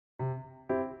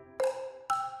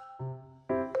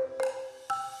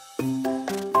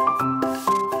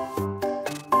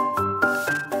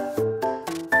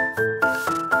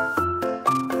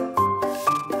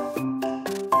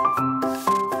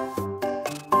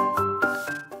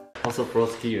also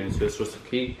Broski and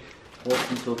Swiss-Roski.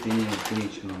 Welcome to biniandjini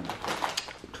channel.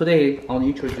 Today I'll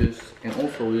introduce and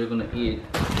also we're gonna eat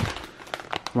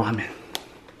ramen.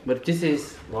 But this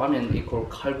is ramen called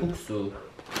Kalguksoo.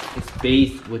 It's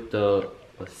based with the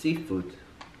seafood,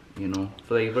 you know,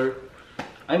 flavor.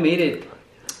 I made it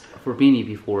for Bini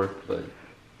before, but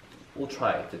we'll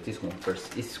try this one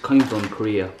first. It's coming from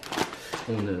Korea.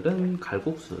 오늘은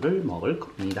칼국수를 먹을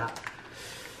겁니다.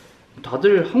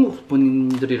 다들 한국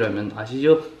분들이라면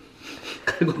아시죠?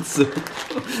 칼국수.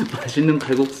 맛있는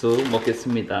칼국수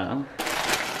먹겠습니다.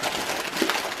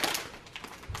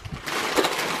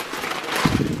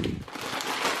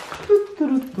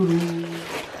 뚜루뚜루뚜루.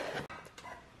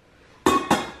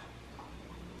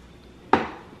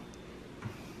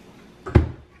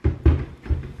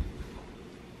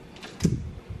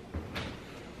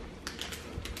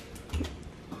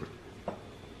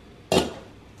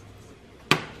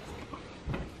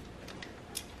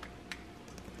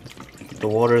 The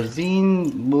water's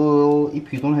in. Well,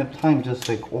 if you don't have time, just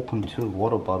like open two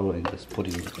water bottle and just put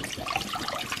it in.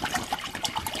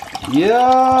 Yeah.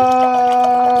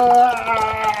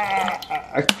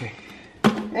 Okay.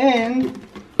 And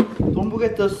don't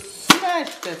forget to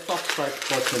smash that subscribe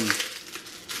button.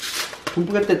 Don't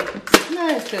forget to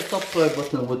smash that subscribe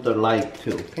button with the like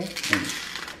too. Okay. And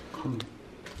come.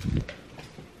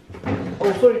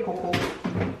 Oh, sorry, Coco.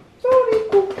 Sorry,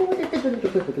 Coco.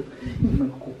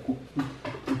 Coco.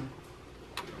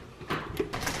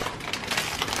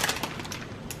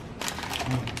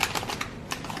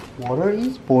 Water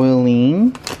is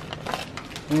boiling,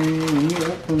 and when you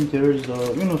open, there's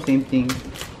a, you know, same thing,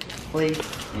 plate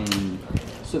and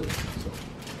soup.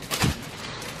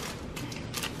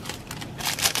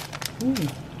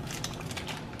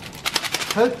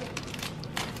 Head,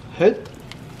 head,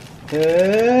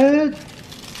 head,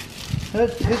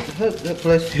 head, head, head.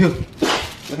 Bless you.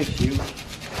 Bless you.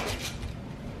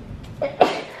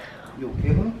 You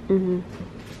okay, honey? Mm-hmm.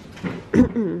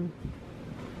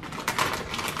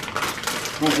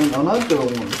 안 할 때가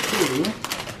오면 어떡해?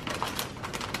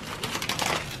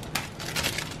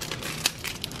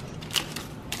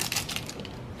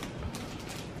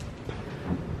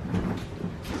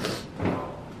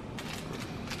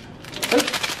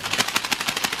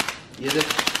 얘들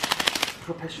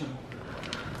프로페셔널.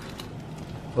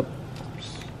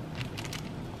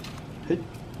 헷.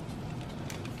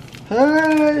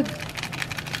 헷.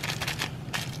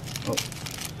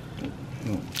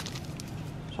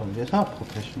 It's not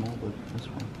professional, but that's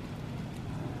fine.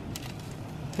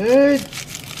 Hey!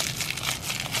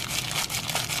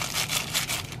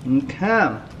 Okay.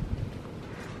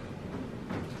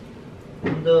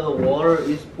 When the water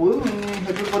is boiling,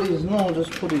 everybody knows,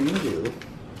 just put it in there.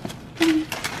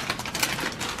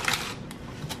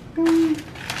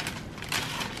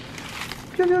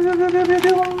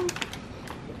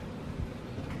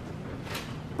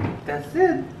 That's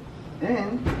it.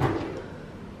 And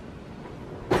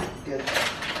get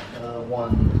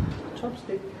one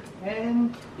chopstick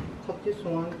and cut this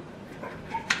one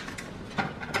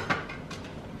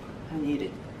and eat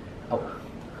it. Oh,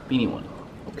 Bini one.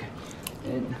 Okay.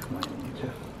 And my one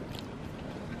too.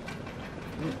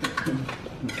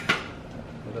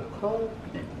 With a cup.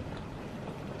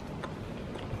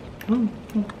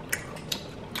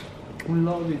 We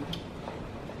love it.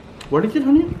 What is it,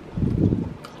 honey?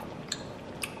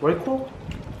 What is it called?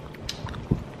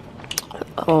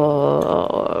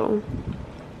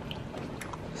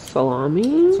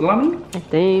 Salami? Salami? I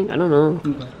think. I don't know.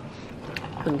 Okay.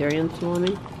 Hungarian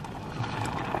salami.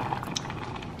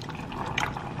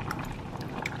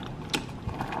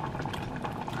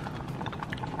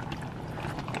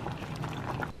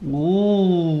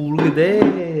 Ooh, look at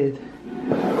that.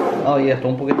 Oh yeah,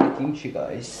 don't forget the kimchi,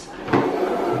 guys.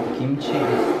 Kimchi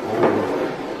is always.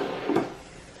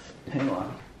 Hang on.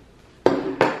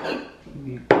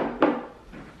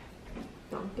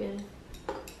 Okay.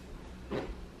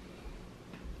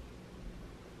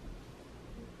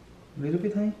 A little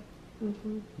bit, honey?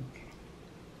 Mm-hmm. Okay.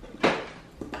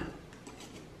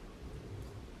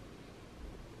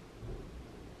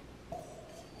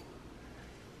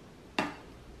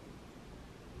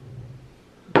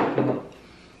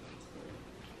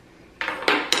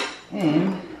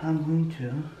 And I'm going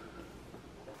to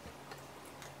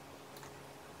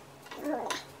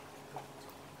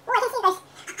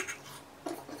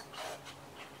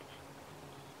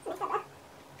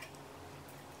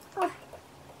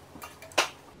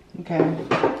okay.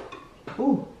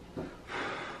 Ooh.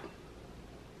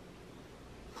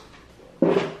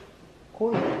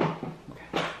 Cool. Okay.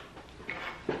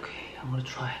 Okay, I'm gonna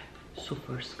try soup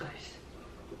first, guys.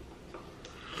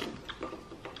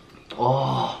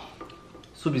 Oh,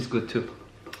 Soup is good too.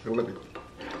 Look at it.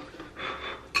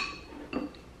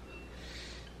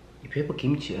 If you have a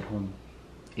kimchi at home,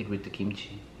 eat with the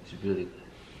kimchi. It's really good.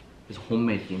 It's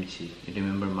homemade kimchi. You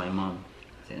remember my mom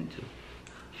sent too.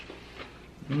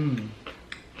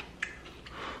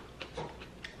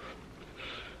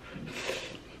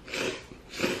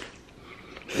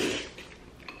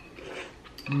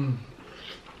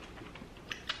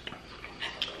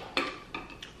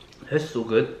 That's so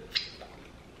good.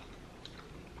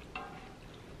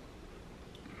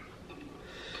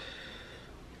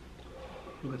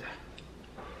 Look at that.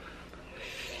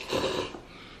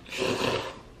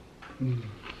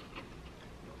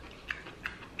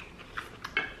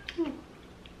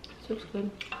 Soup's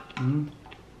good.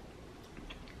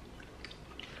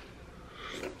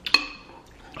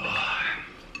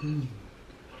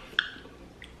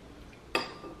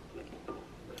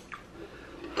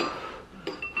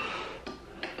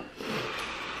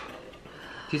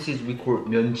 This is we call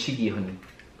면치기 honey.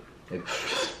 Like,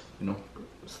 you know?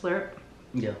 Slurp.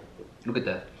 Yeah. Look at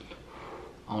that.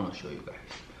 I wanna show you guys.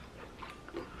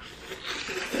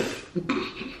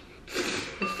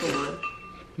 That's so much.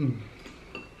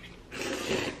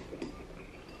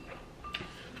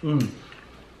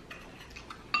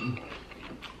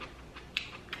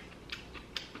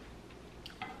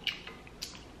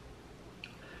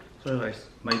 Sorry guys,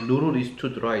 my noodle is too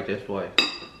dry, that's why.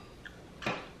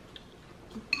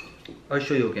 I'll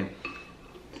show you again.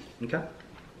 Okay?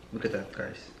 Look at that,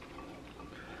 guys.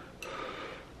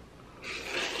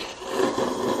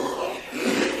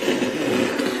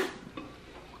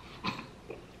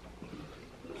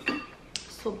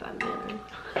 So bad manner.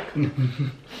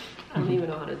 I don't even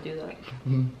know how to do that.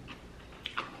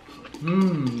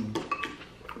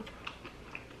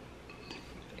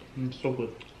 So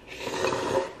good.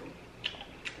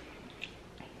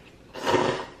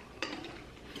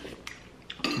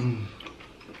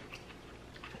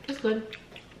 It's good.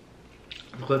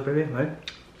 Good, baby, right?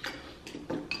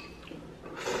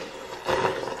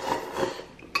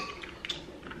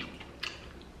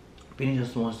 Bini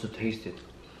just wants to taste it.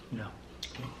 Yeah.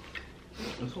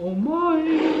 It's all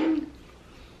mine.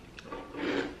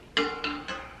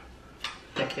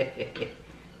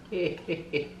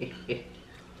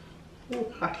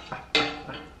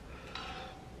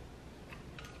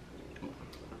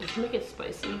 Let's make it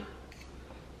spicy.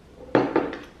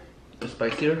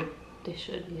 Spicier? They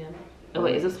should, yeah. Oh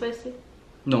wait, is it spicy?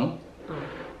 No. Oh.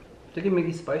 They can make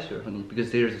it spicier, honey,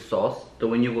 because there's a sauce. So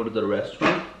when you go to the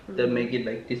restaurant, they make it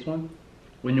like this one.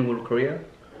 When you go to Korea,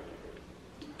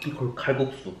 you go to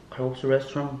Kalguksoo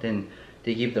restaurant, then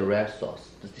they give the red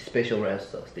sauce, the special red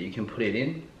sauce that you can put it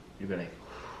in. You'll be like,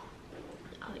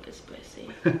 I like it spicy.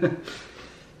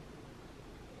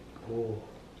 oh.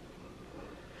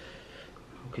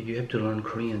 Okay, you have to learn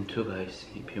Korean too, guys,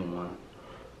 if you want.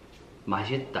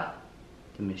 맛있다.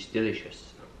 That means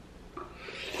delicious.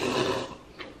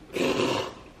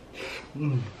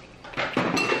 One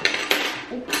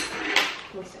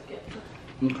second.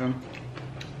 Okay.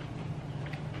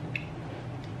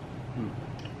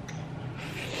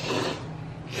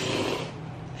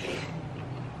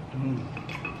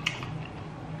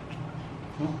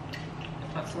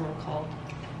 I thought someone called.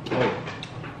 Oh.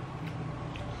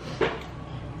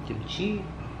 Kimchi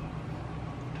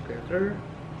together.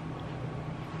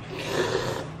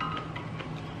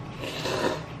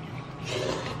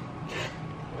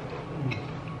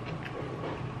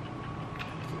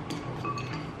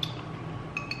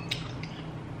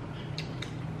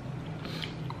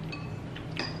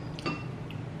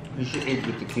 You should eat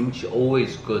with the kimchi,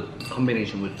 always good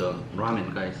combination with the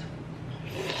ramen, guys.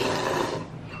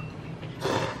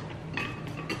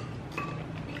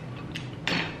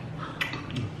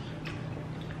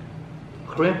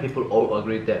 Korean people all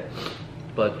agree that,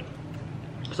 but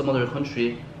some other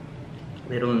country,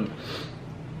 they don't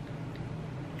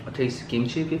taste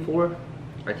kimchi before.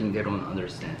 I think they don't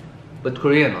understand, but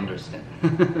Korean understand.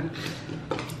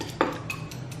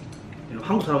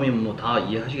 한국 사람이면 뭐 다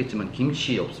이해하시겠지만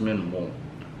김치 없으면 뭐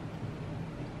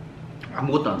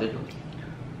아무것도 안 되죠.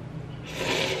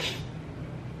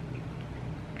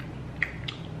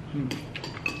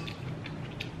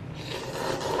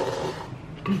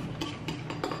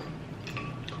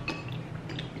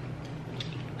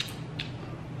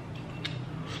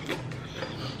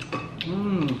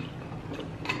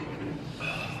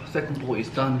 Second bowl is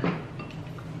done.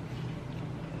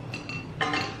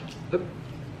 Yep.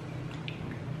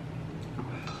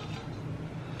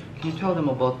 Can you tell them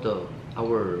about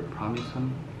our promise,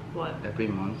 honey? What? Every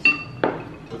month.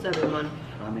 What's every month?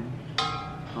 Ramen.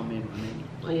 Ramen.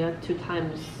 Oh yeah, 2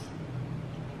 times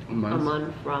A a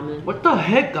month ramen. What the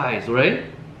heck, guys, right?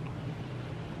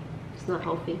 It's not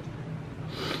healthy.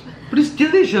 But it's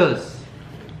delicious.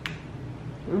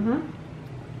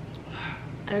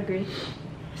 I agree.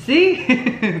 See?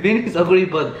 Vinny's agree,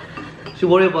 but she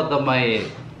worry about my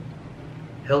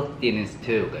healthiness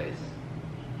too, guys.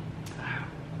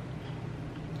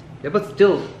 Yeah, but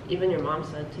still. Even your mom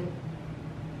said too.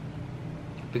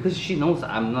 Because she knows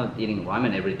I'm not eating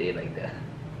ramen every day like that.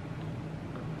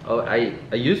 Oh, I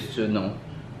used to know.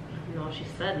 No, she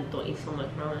said don't eat so much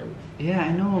ramen. Yeah,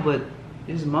 I know, but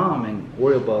his mom and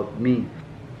worry about me.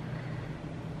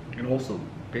 And also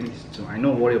Vinny's too. I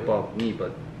know worry about me,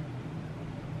 but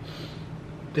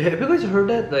have you guys heard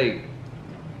that? Like,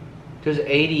 there's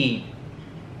 80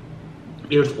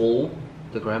 years old,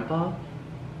 the grandpa.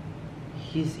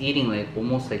 He's eating like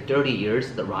almost like 30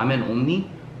 years the ramen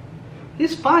only.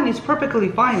 He's fine. He's perfectly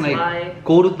fine. That's like lie.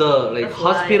 go to the like That's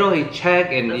hospital, lie. he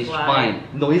check and That's he's lie. fine.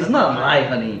 No, he's That's not lie. lie,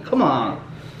 honey. Come on.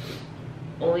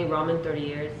 Only ramen 30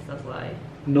 years. That's a lie.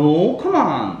 No, come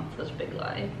on. Such a big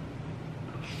lie.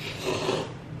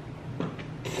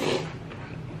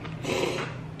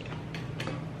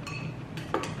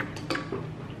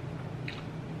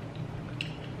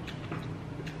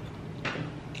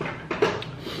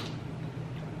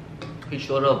 He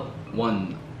showed up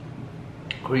one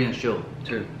Korean show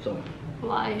too, so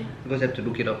Lie. you guys have to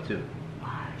look it up too.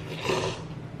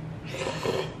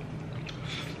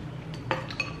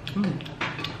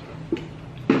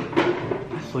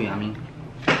 So yummy.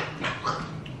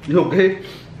 You okay?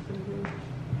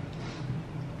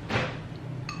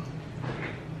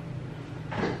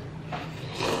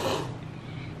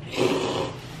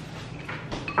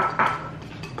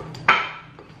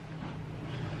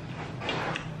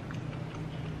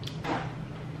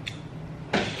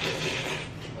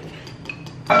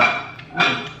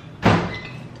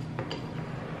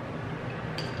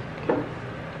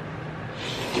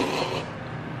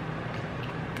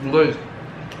 You guys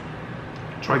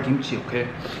try kimchi, okay?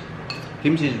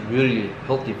 Kimchi is really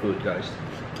healthy food, guys.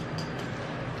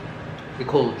 They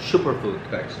call it superfood,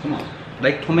 guys. Come on,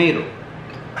 like tomato.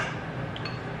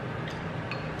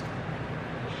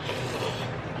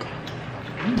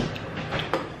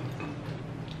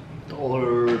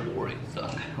 Dollar boring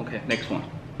son. Okay, next one.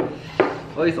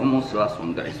 Oh, it's almost the last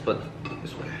one, guys, but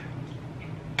this way.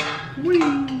 Whee!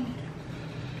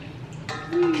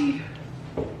 Whee!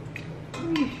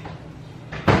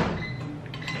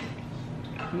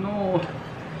 No,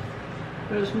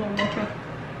 there's no more.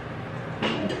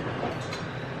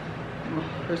 No.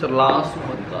 There's the last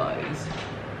one, guys.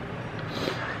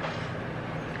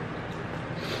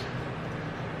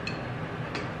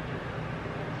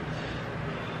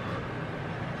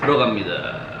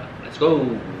 들어갑니다. Let's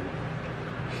go.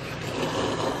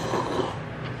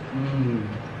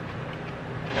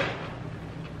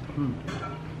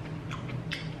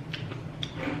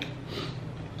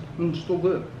 So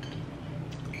good.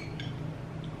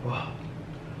 Wow.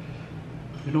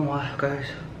 You know what, guys?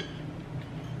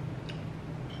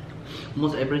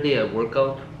 Almost every day I work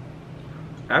out.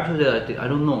 After that, I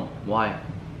don't know why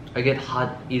I get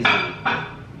hot easily.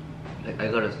 Like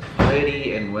I got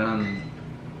sweaty, and when I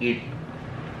eat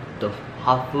the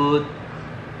hot food,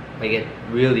 I get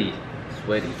really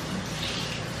sweaty.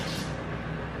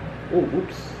 Oh,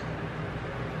 oops.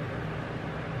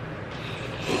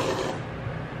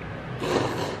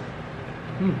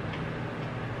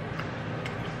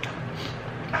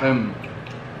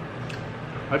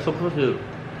 I'm supposed to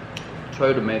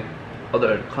try to make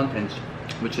other content,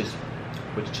 which is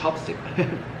with chopstick.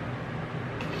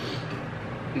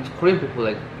 These Korean people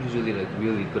like usually like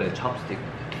really good at chopstick,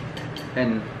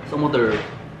 and some other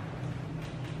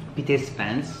BTS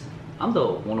fans. I'm the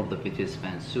one of the BTS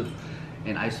fans too,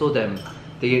 and I saw them.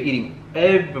 They are eating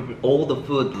all the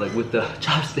food like with the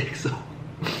chopstick. So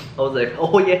I was like,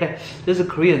 oh yeah, there's a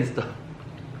Korean stuff.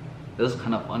 That was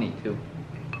kind of funny too.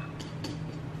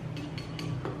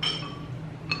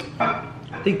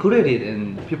 They good at it,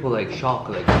 and people like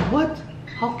shocked, like what?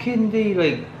 How can they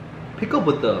like pick up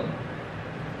with the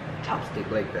chopstick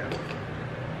like that?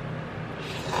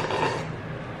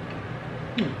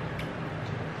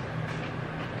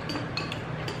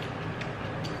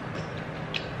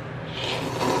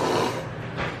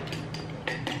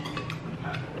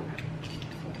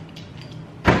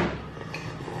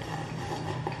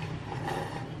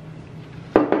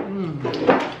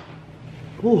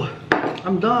 Oh,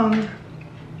 I'm done.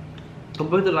 Don't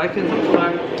forget to like and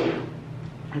subscribe.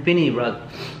 Vinny brought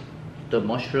the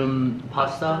mushroom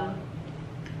pasta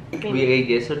we ate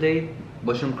yesterday.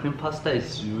 Mushroom cream pasta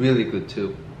is really good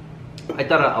too. I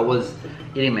thought I was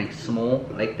eating like small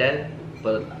like that,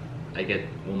 but I get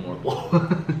one more bowl.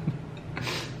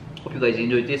 Hope you guys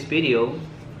enjoyed this video.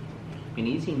 been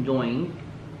easy enjoying.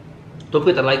 Don't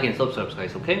forget to like and subscribe,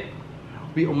 guys. Okay,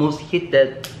 we almost hit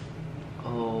that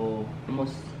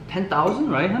almost 10,000,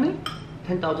 right, honey?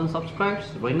 10,000 subscribers.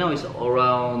 Right now it's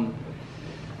around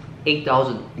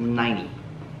 8,090.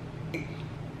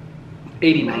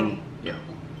 80, 90. Yeah.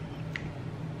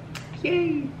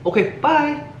 Yay. Okay,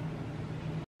 bye.